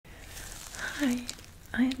Hi,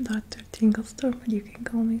 I am Dr. Tingles, but you can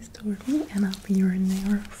call me Stormy, and I'll be your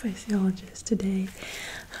neurophysiologist today.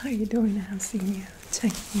 How are you doing? I have seen you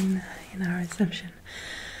checking in our reception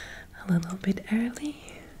a little bit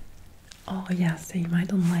early. Oh yeah, same. I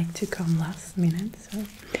don't like to come last minute, so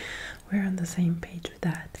we're on the same page with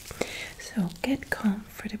that. So get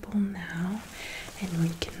comfortable now, and we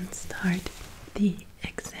can start the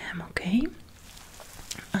exam, okay?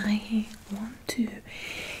 I want to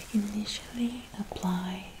initially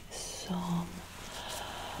apply some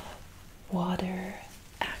water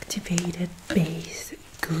activated base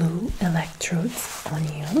glue electrodes on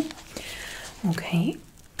you, okay,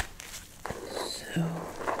 so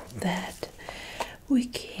that we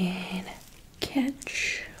can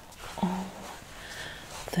catch all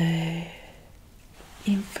the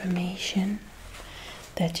information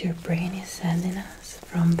that your brain is sending us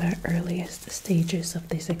from the earliest stages of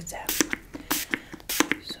this exam.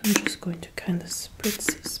 So I'm just going to kind of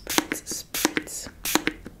spritz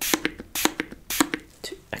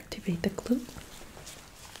to activate the glue,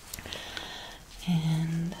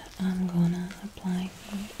 and I'm gonna apply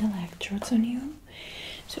the electrodes on you.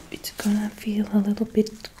 So it's gonna feel a little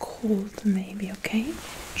bit cold maybe, okay?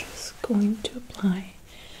 Just going to apply.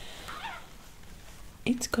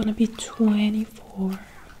 It's gonna be 24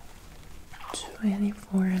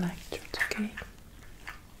 electrodes, okay?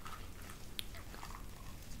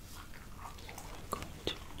 We're going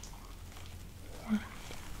to 1,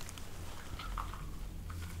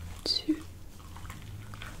 2,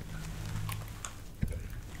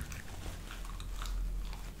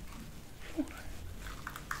 4,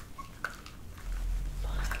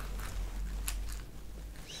 5,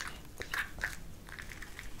 6,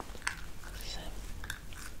 7,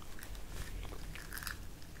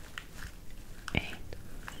 8,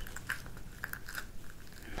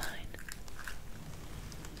 9,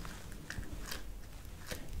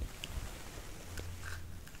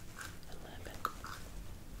 11,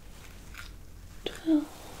 12,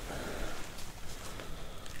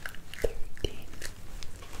 13,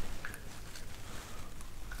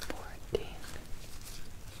 14,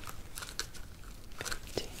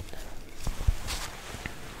 15,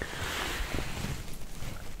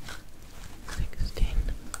 16,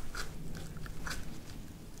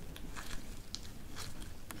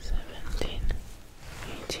 17,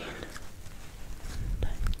 18,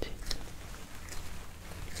 19,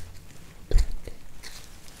 20,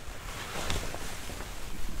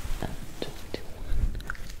 and 21,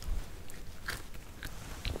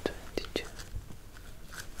 22,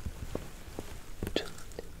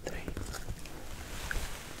 23,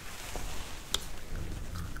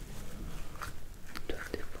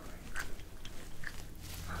 24.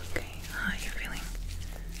 Okay, how are you feeling?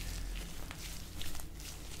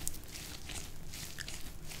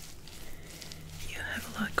 You have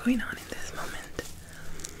a lot going on in this moment,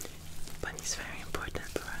 but it's very important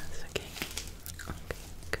for us, okay? Okay,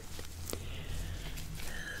 good.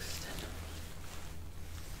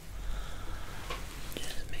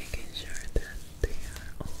 Just making sure that they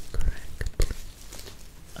are all correctly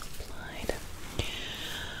applied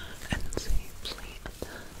and safely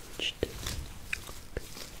attached.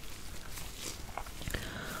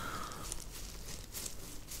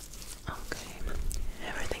 Okay,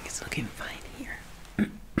 everything is looking fine here.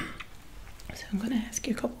 So I'm gonna ask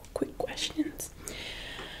you a couple quick questions,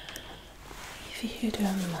 if you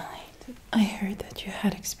don't mind. I heard that you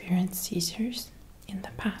had experienced seizures in the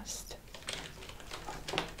past.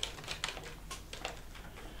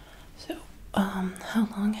 So, how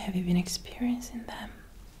long have you been experiencing them?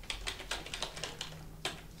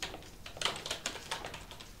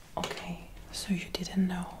 Okay, so you didn't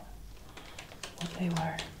know what they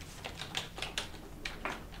were.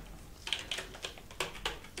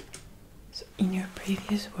 So in your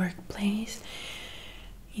previous workplace,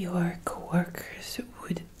 your coworkers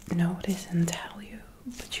would notice and tell you,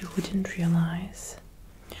 but you wouldn't realize.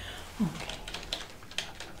 Okay.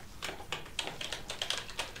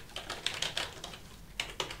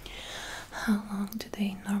 How long do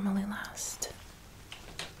they normally last?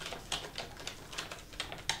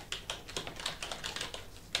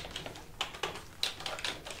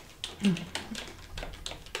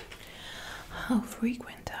 How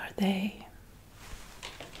frequent are they?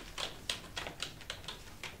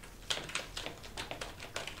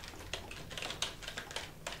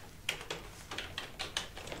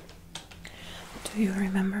 Do you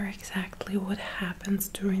remember exactly what happens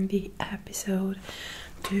during the episode?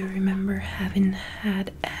 Do you remember having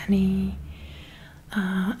had any?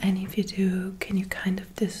 And if you do, can you kind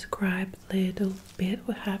of describe a little bit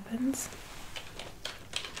what happens?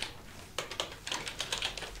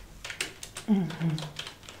 Mhm.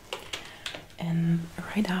 And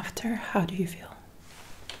right after, how do you feel?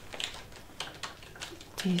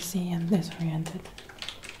 Dizzy and disoriented?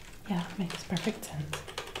 Yeah, makes perfect sense.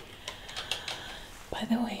 By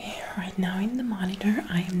the way, right now in the monitor,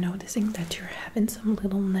 I am noticing that you're having some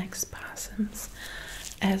little neck spasms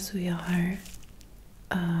as we are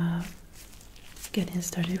getting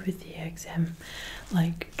started with the exam.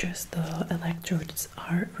 Like, just the electrodes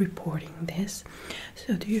are reporting this.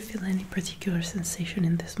 So do you feel any particular sensation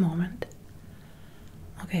in this moment?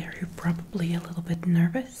 Okay, are you probably a little bit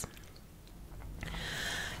nervous?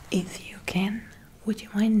 If you can, would you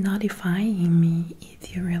mind notifying me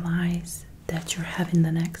if you realize that you're having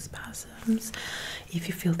the neck spasms, if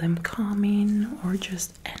you feel them coming, or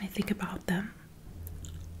just anything about them?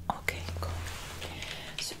 Okay, cool.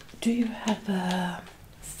 So, do you have a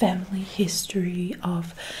family history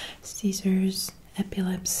of seizures,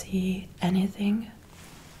 epilepsy, anything?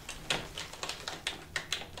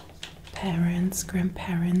 Parents,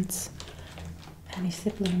 grandparents, any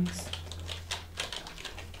siblings?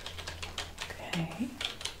 Okay.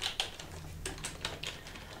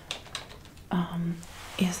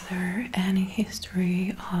 Is there any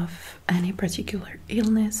history of any particular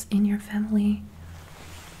illness in your family?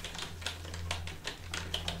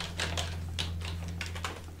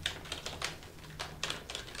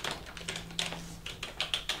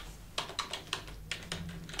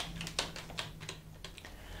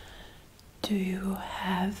 Do you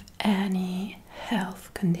have any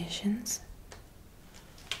health conditions?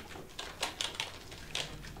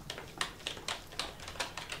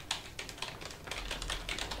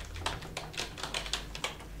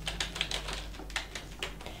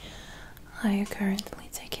 Are you currently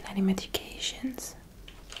taking any medications?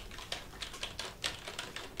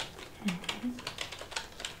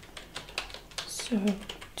 So,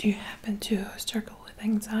 do you happen to struggle with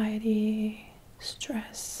anxiety,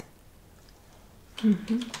 stress? Okay,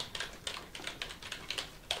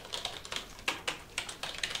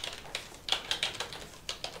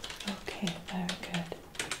 very good.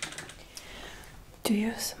 Do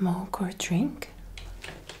you smoke or drink?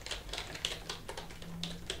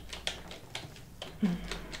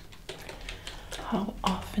 How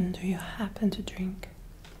often do you happen to drink?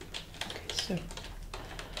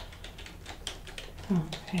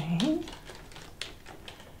 Okay.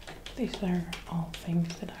 These are all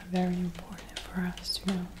things that are very important for us to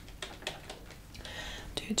know.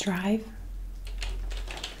 Do you drive?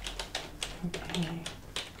 Okay.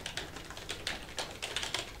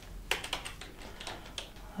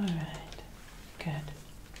 Alright, good.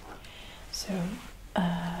 So,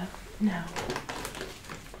 now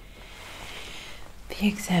the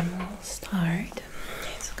exam will start.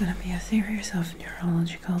 It's gonna be a series of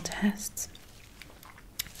neurological tests.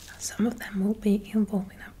 Some of them will be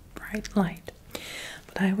involving a bright light,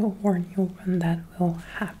 but I will warn you when that will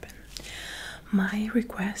happen. My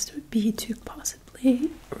request would be to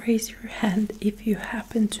possibly raise your hand if you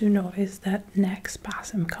happen to notice that neck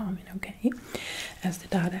spasm coming, okay? As the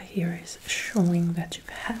data here is showing that you've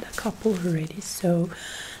had a couple already, so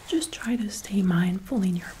just try to stay mindful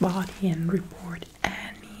in your body and report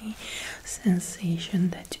any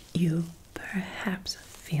sensation that you perhaps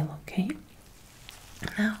feel, okay?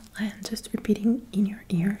 Now I am just repeating in your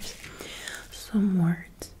ears some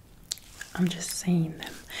words. I'm just saying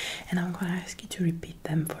them, and I'm gonna ask you to repeat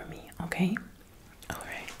them for me, okay?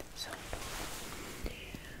 Alright, so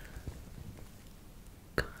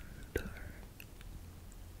condor,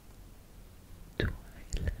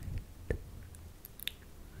 twilight,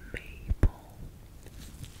 maple.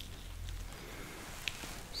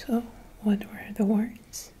 So, what were the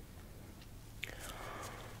words?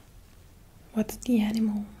 What's the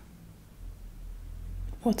animal?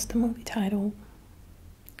 What's the movie title?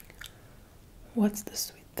 What's the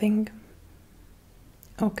sweet thing?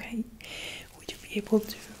 Okay, would you be able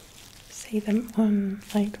to say them on,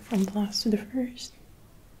 like, from the last to the first?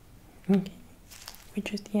 Okay,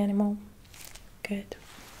 which is the animal? Good.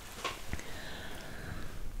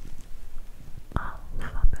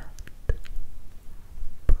 Alphabet.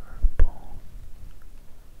 Purple.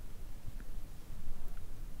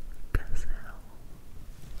 Gazelle.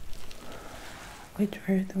 Which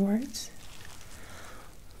were the words?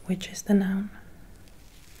 Which is the noun?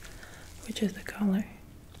 Which is the color?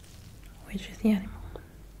 Which is the animal?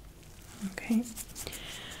 Okay.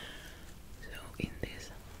 So in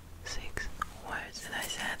these 6 words that I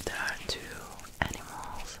said, there are 2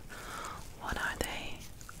 animals. What are they?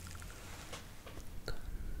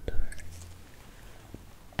 Condor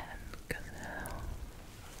and gazelle.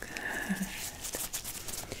 Good.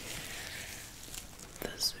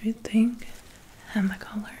 The sweet thing and the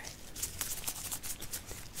color.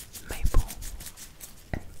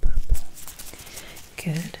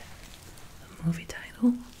 Good. The movie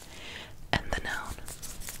title and the noun.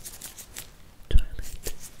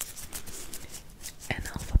 Toilet and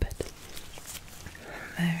alphabet.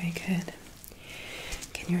 Very good.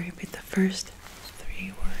 Can you repeat the first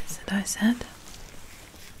 3 words that I said?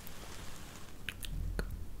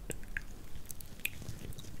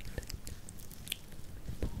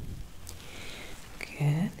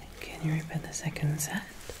 Good. Can you repeat the second set?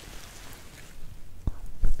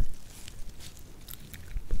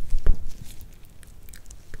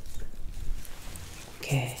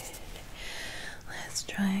 Good. Let's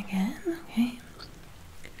try again, okay?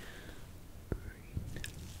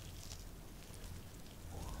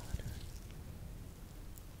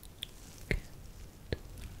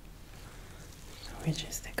 So which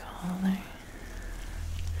is the color?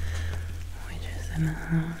 Which is the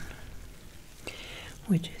noun?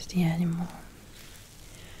 Which is the animal?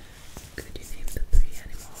 Could you name the 3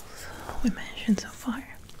 animals we mentioned so far?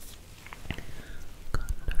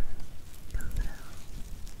 Condor, gazelle,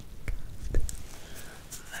 cat.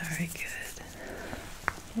 Very good.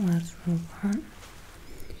 Let's move on.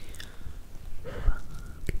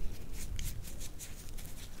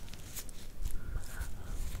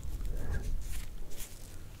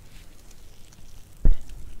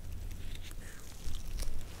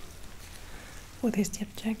 What is the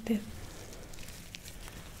objective?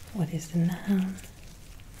 What is the noun?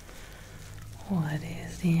 What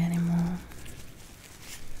is the animal?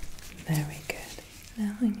 Very good.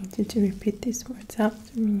 Now I need you to repeat these words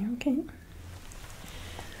after me, okay?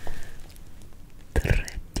 Tre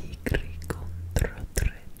tigri contro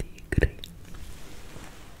 3 tigri.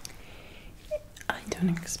 I don't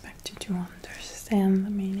expect you to understand the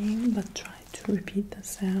meaning, but try to repeat the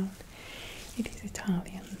sound. It is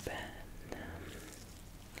Italian band.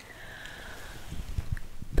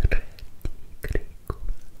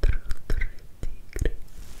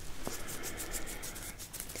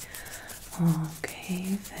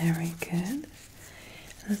 Okay, very good.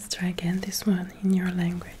 Let's try again this one in your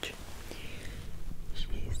language. She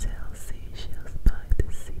sells seashells by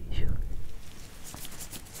the seashore.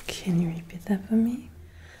 Can you repeat that for me?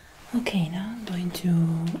 Okay, now I'm going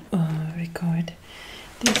to record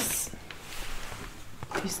this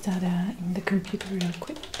data in the computer real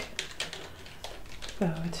quick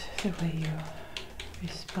about the way you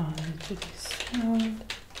responded to this sound.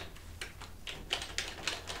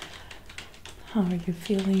 How are you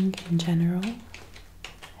feeling in general?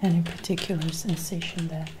 Any particular sensation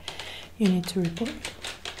that you need to report?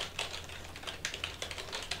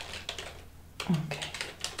 Okay.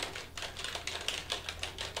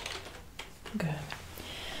 Good.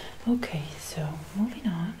 Okay, so moving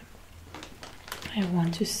on. I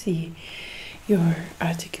want to see your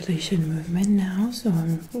articulation movement now. So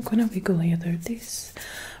I'm gonna wiggle either this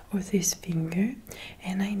or this finger,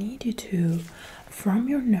 and I need you to, from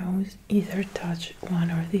your nose, either touch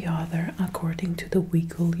one or the other according to the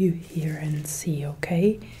wiggle you hear and see,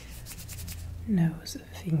 okay? Nose,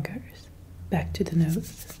 fingers, back to the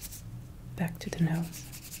nose, back to the nose,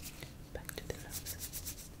 back to the nose,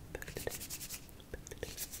 back to the nose,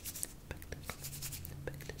 back to the nose,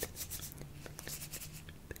 back to the nose,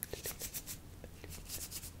 back to the nose.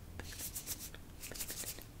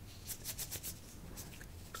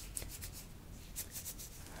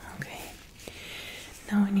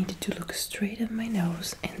 Now I need you to look straight at my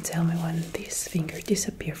nose and tell me when this finger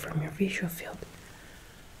disappears from your visual field.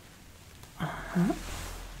 Uh-huh.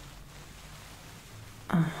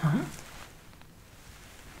 Uh-huh.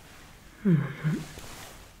 Mm-hmm.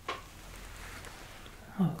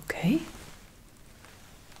 Okay.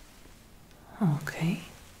 Okay.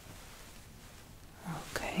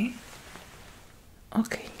 Okay.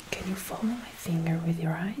 Okay, can you follow my finger with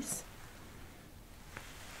your eyes?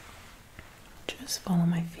 Just follow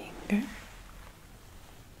my finger.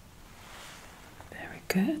 Very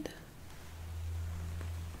good.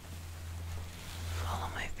 Follow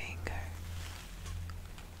my finger.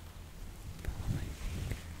 Follow my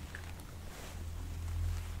finger.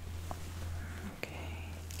 Okay.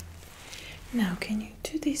 Now, can you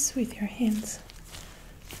do this with your hands?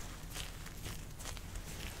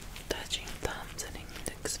 Touching thumbs and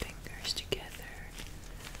index fingers together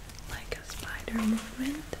like a spider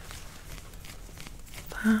movement.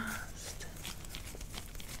 Fast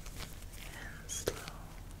and slow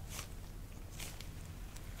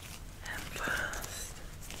and fast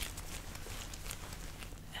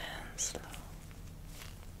and slow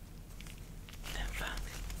and fast.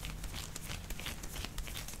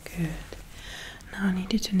 Good. Now I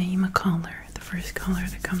need you to name a color, the first color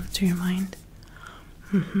that comes to your mind.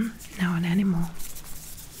 Now an animal.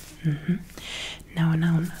 Now a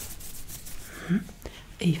noun.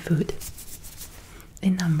 A food. A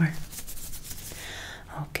number.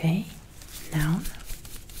 Okay. Noun.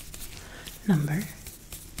 Number.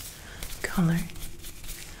 Color.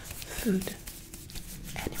 Food.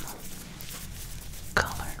 Animal.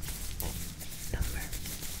 Color. Number.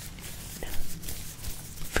 Noun.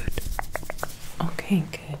 Food. Okay,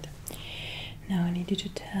 good. Now I need you to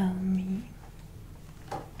tell me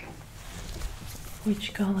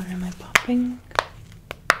which color am I popping?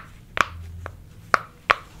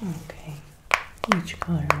 Okay. Which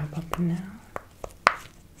color am I popping now?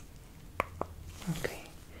 Okay.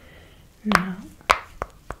 Now.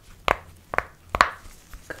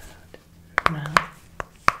 Good. Now.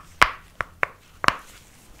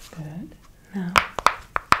 Good. Now.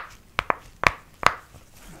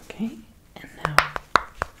 Okay. And now.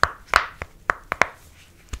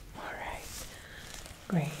 Alright.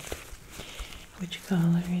 Great. Which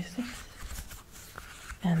color is this?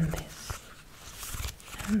 And this.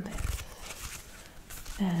 And this.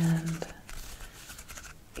 And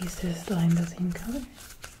is this line the same color?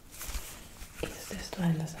 Is this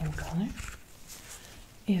line the same color?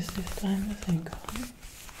 Is this line the same color?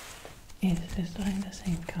 Is this line the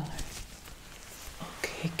same color?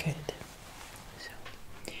 Okay, good. So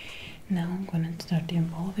now I'm gonna start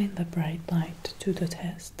involving the bright light to the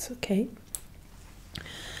tests, okay?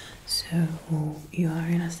 So you are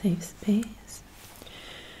in a safe space.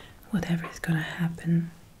 Whatever is gonna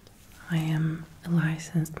happen, I am a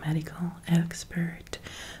licensed medical expert,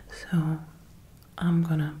 so I'm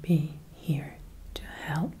gonna be here to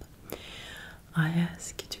help. I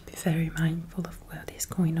ask you to be very mindful of what is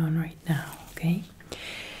going on right now, okay?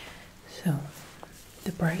 So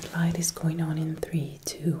the bright light is going on in 3,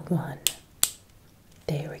 2, 1.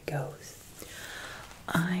 There it goes.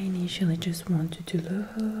 I initially just want you to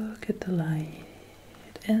look at the light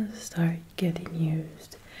and start getting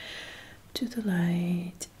used to the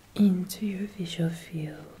light into your visual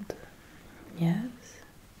field. Yes?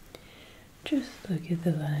 Just look at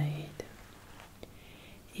the light.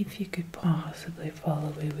 If you could possibly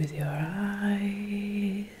follow it with your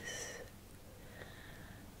eyes.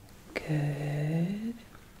 Good.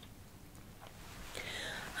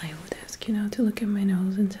 I would ask you now to look at my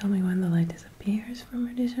nose and tell me when the light disappears from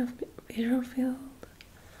your visual field.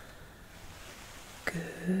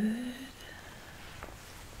 Good.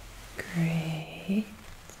 Great.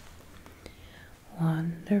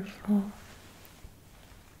 Wonderful.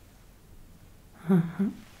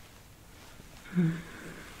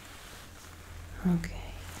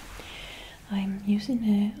 Okay. I'm using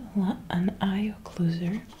an eye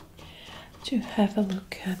occluser to have a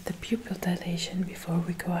look at the pupil dilation before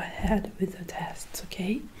we go ahead with the tests,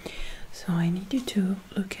 okay? So I need you to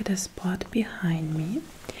look at a spot behind me,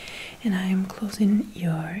 and I am closing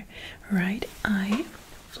your right eye,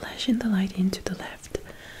 flashing the light into the left.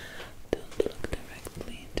 Don't look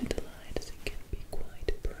directly into the light as it can be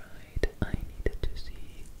quite bright. I needed to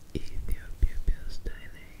see if your pupils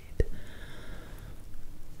dilate.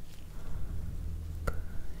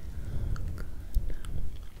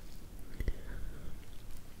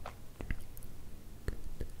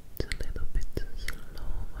 It's a little bit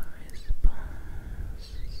slower response,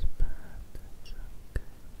 but that's okay.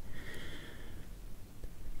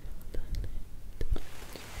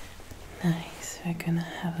 Nice, we're gonna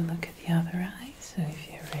have a look at the other eye, so if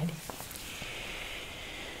you're ready.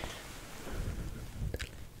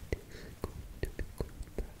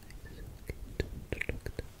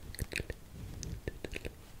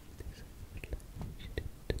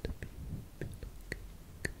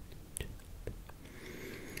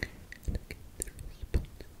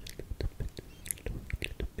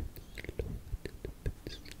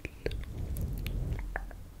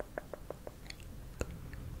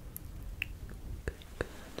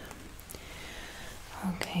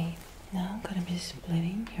 Okay, now I'm gonna be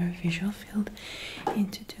splitting your visual field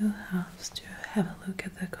into 2 halves to have a look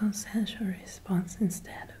at the consensual response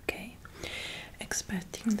instead, okay?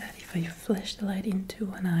 Expecting that if I flash the light into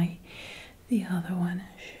one eye, the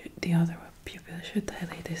other pupil should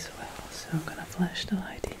dilate as well. So I'm gonna flash the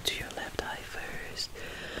light into your left eye first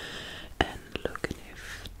and look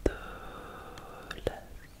if the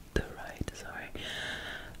right,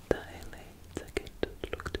 dilates again.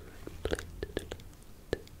 Don't look directly to the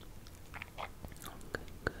left. Okay,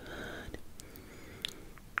 good.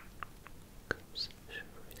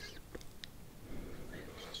 Consensual response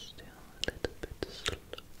is still a little bit slow.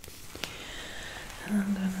 And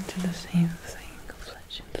I'm gonna do the same thing,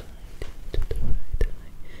 flashing the light into the right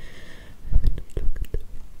eye. Have a look at the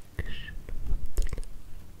direction of the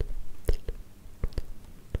left. And again, it's a little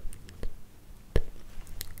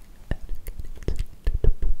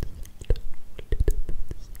bit slow, a little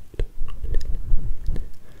bit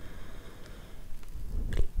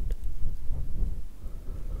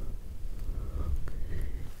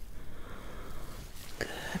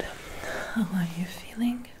How are you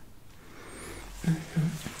feeling?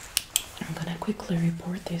 I'm gonna quickly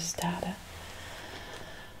report this data.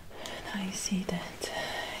 And I see that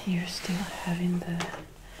you're still having the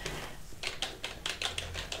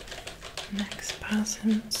neck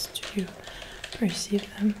spasms. Do you perceive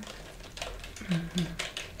them?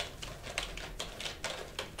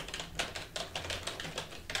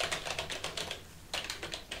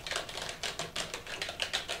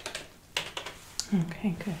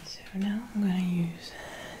 Okay, good. So now I'm gonna use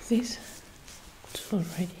this tool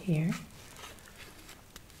right here.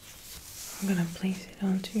 I'm gonna place it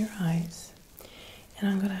onto your eyes, and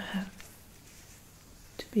I'm gonna have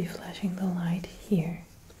to be flashing the light here.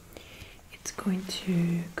 It's going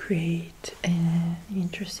to create an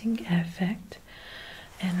interesting effect,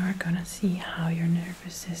 and we're gonna see how your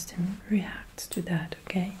nervous system reacts to that,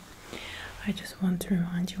 okay? I just want to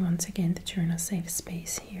remind you once again that you're in a safe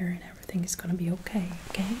space here and everything is gonna be okay,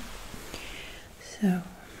 okay? So,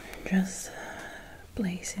 just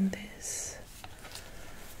placing this.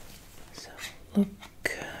 So, look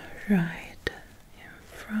right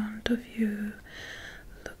in front of you.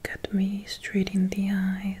 Look at me straight in the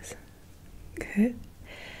eyes. Good.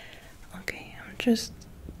 Okay, I'm just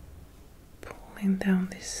pulling down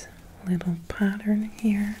this little pattern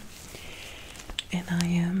here, and I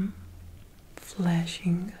am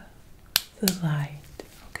flashing the light,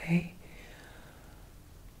 okay?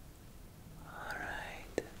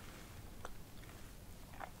 Alright.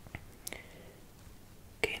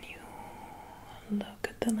 Can you look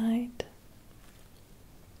at the light?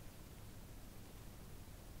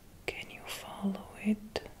 Can you follow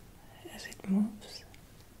it as it moves?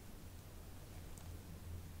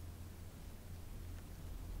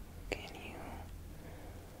 Can you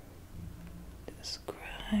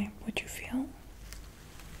describe what you feel?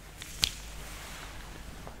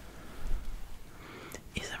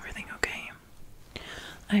 Is everything okay?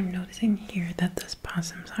 I'm noticing here that the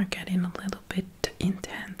spasms are getting a little bit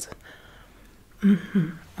intense.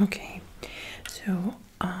 Okay, so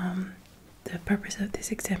the purpose of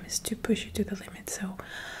this exam is to push you to the limit, so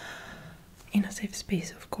in a safe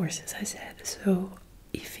space, of course, as I said. So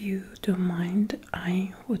if you don't mind,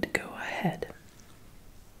 I would go ahead.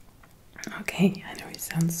 Okay, I know it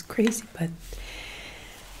sounds crazy, but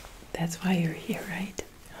that's why you're here, right?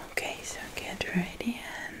 Okay, so get ready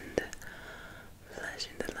and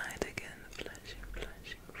flashing the light again. Flashing,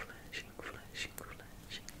 flashing, flashing, flashing,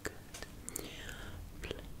 flashing. Good.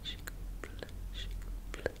 Flashing, flashing, flashing,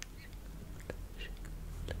 flashing, flashing.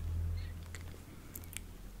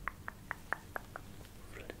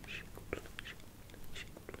 Flashing, flashing,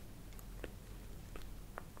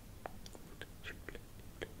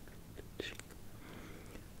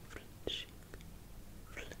 flashing,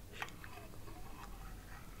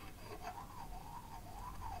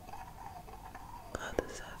 how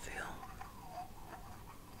does that feel?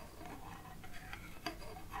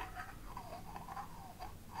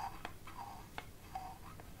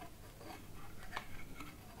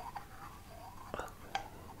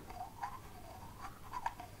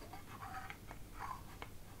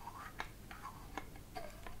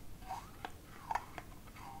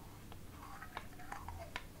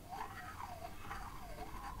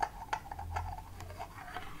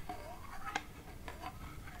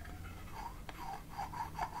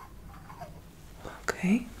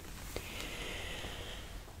 Okay.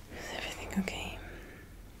 Is everything okay?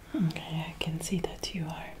 Okay, I can see that you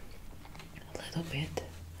are a little bit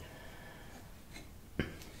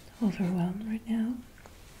overwhelmed right now.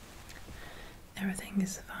 Everything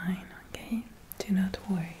is fine, okay? Do not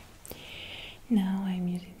worry. Now I'm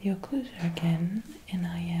using the occluser again, and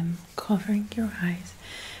I am covering your eyes.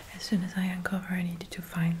 As soon as I uncover, I need you to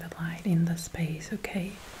find the light in the space,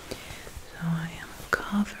 okay? So I am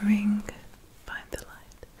covering, find the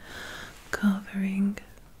light. Covering,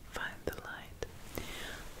 find the light.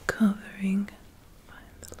 Covering, find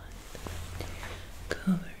the light.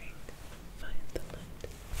 Covering, find the light.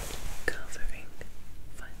 Covering,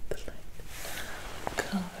 find the light.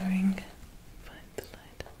 Covering, find the light. Covering, find the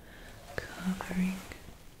light. Covering,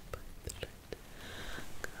 find the light.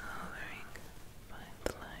 Covering, find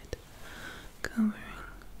the light. Covering,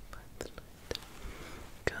 find the light.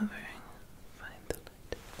 Covering, find the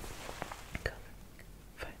light. Covering,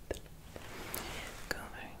 find the light.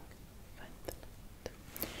 Covering, find the light.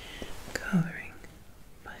 Covering,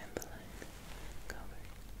 find the light.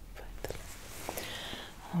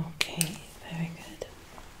 Okay, very good.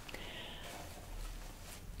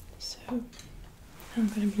 So I'm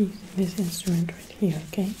going to be using this instrument right here,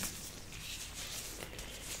 okay?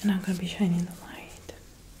 And I'm going to be shining the light.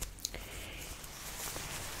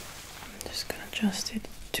 I'm just going to adjust it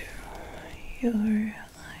to your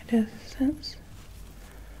eye distance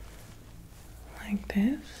like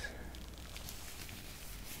this.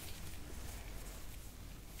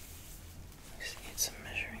 See, it's a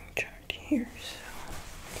measuring chart here.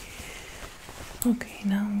 So, okay,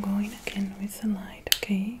 now I'm going again with the light.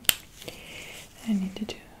 Okay, I need to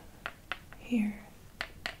do here,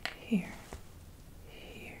 here,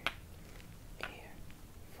 here, here.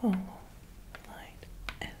 Follow light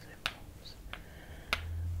as it moves.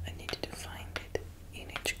 I need to find it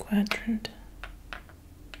in each quadrant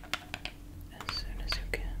as soon as you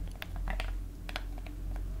can.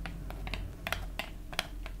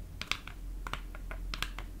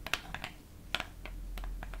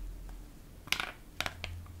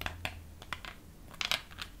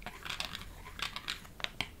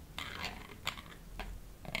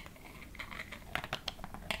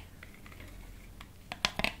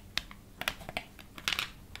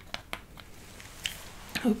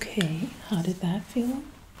 Okay, how did that feel?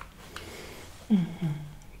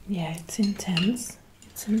 Yeah, it's intense.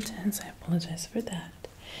 It's intense. I apologize for that.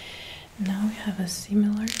 Now we have a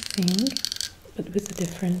similar thing, but with a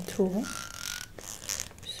different tool.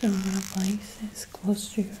 So I'm gonna place this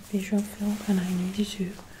close to your visual field, and I need you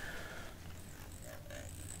to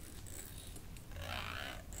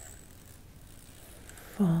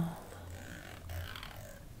follow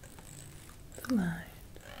the line.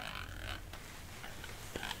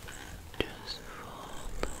 Just follow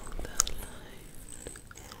the line.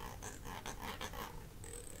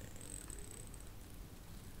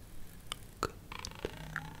 Good.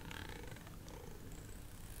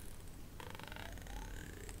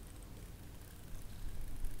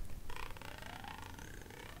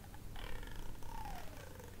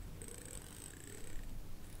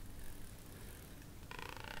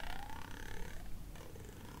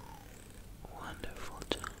 Wonderful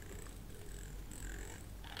job.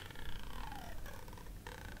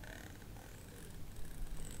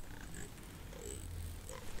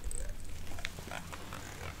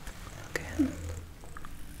 Again.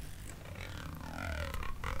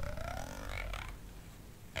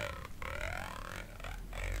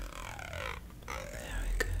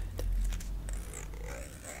 Very good.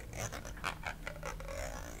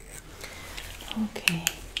 Okay,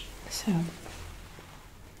 so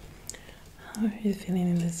how are you feeling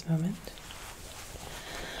in this moment?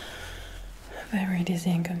 Very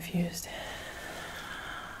dizzy and confused.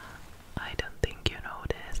 I don't think you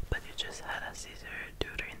noticed, but you just had a seizure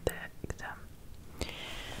during the exam.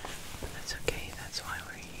 But that's okay, that's why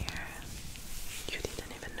we're here. You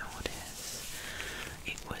didn't even notice.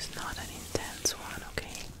 It was not an intense one,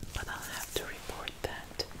 okay? But I'll have to report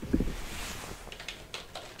that.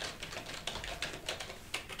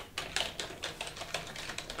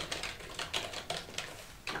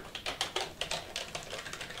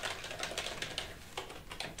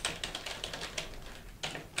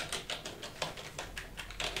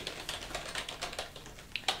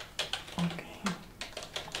 Okay.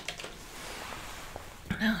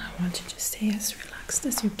 Now I want you to stay as relaxed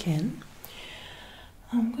as you can.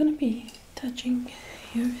 I'm gonna be touching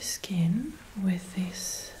your skin with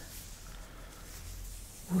this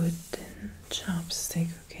wooden chopstick,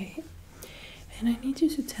 okay? And I need you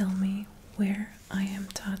to tell me where I am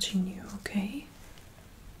touching you, okay?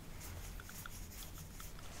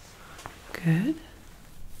 Good.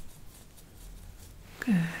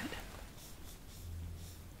 Good.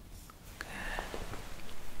 Good.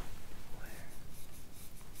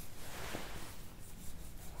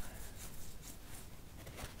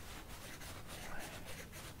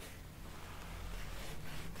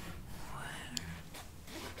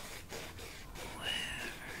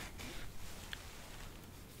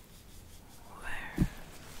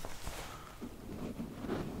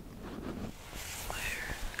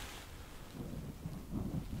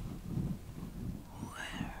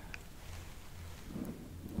 Where?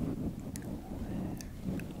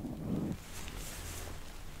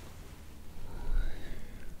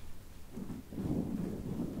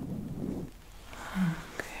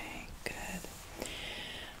 Okay, good.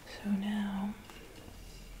 So now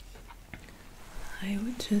I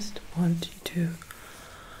would just want you to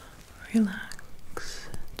relax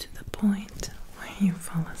to the point where you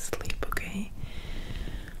fall asleep, okay?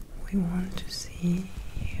 We want to see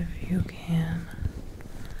if you can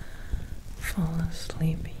fall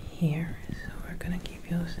asleep here. So we're gonna give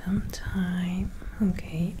you some time,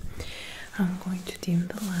 okay? I'm going to dim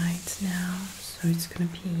the lights now, so it's gonna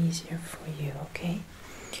be easier for you, okay?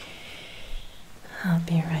 I'll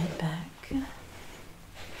be right back. So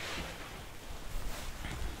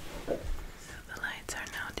the lights are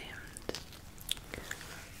now dimmed.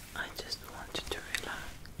 I just want you to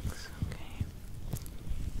relax, okay?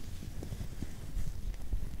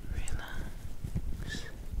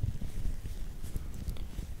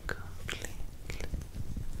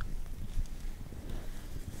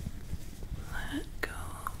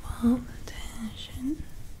 all the tension.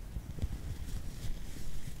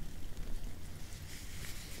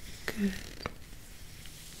 Good.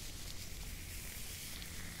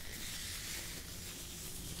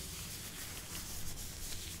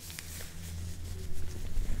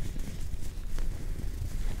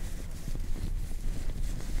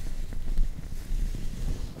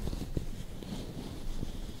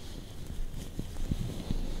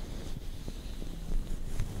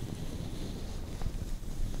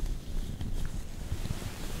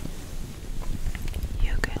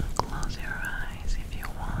 You can close your eyes if you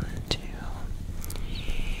want to,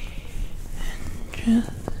 and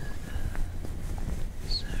just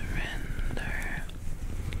surrender.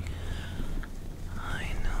 I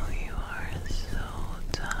know you are so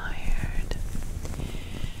tired,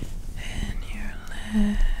 and your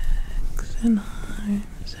legs and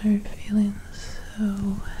arms are feeling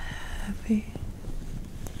so heavy.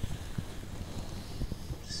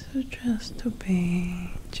 So just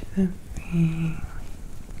obey to the feeling.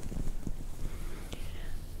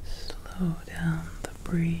 Slow down the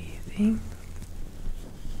breathing.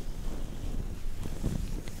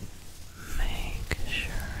 Make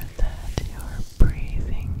sure that your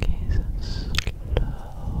breathing is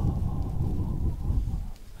slow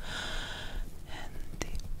and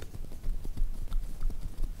deep.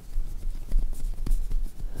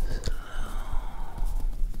 Slow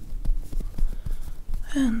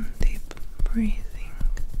and deep breathing.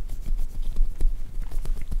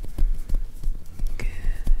 Good.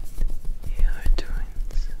 You are doing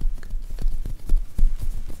so good.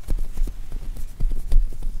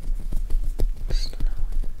 Slow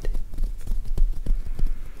and deep.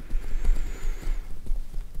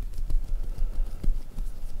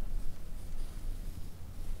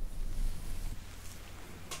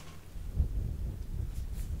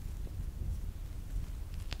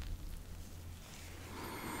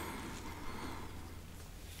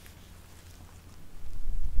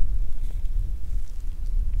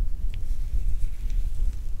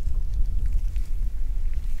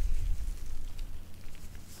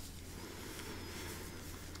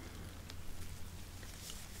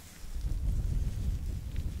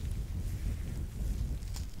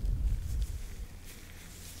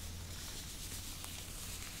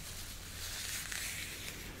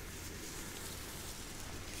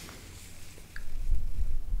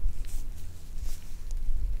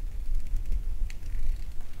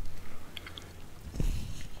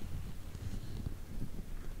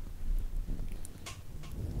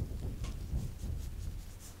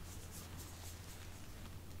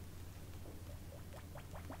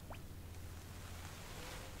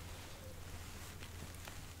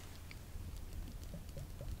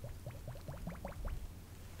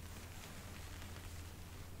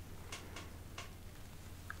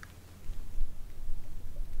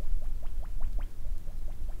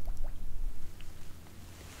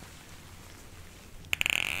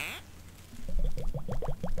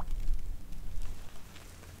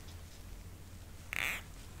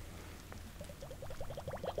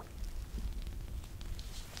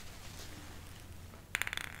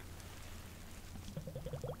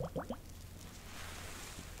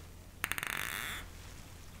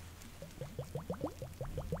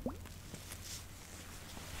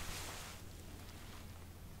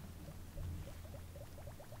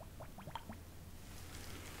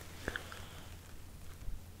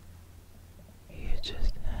 You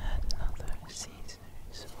just had another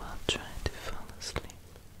seizure while trying to fall asleep.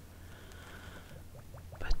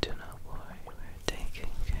 But do not worry, we're taking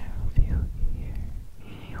care of you here.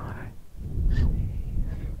 You are safe.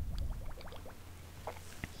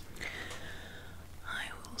 I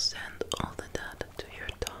will send all the data to your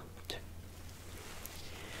doctor.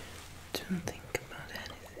 Don't think about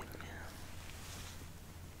anything now.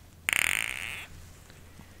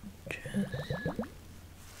 Just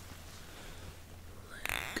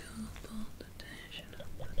let go of all the tension of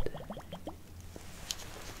the day.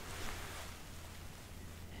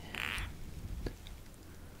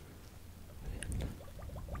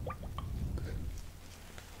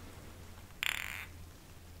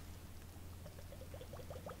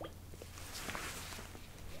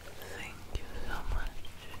 Thank you so much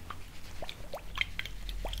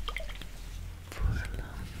for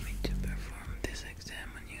allowing me to perform this exam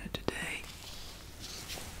on you today.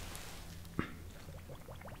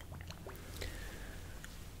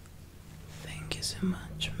 Thank you so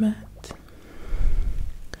much, Matt.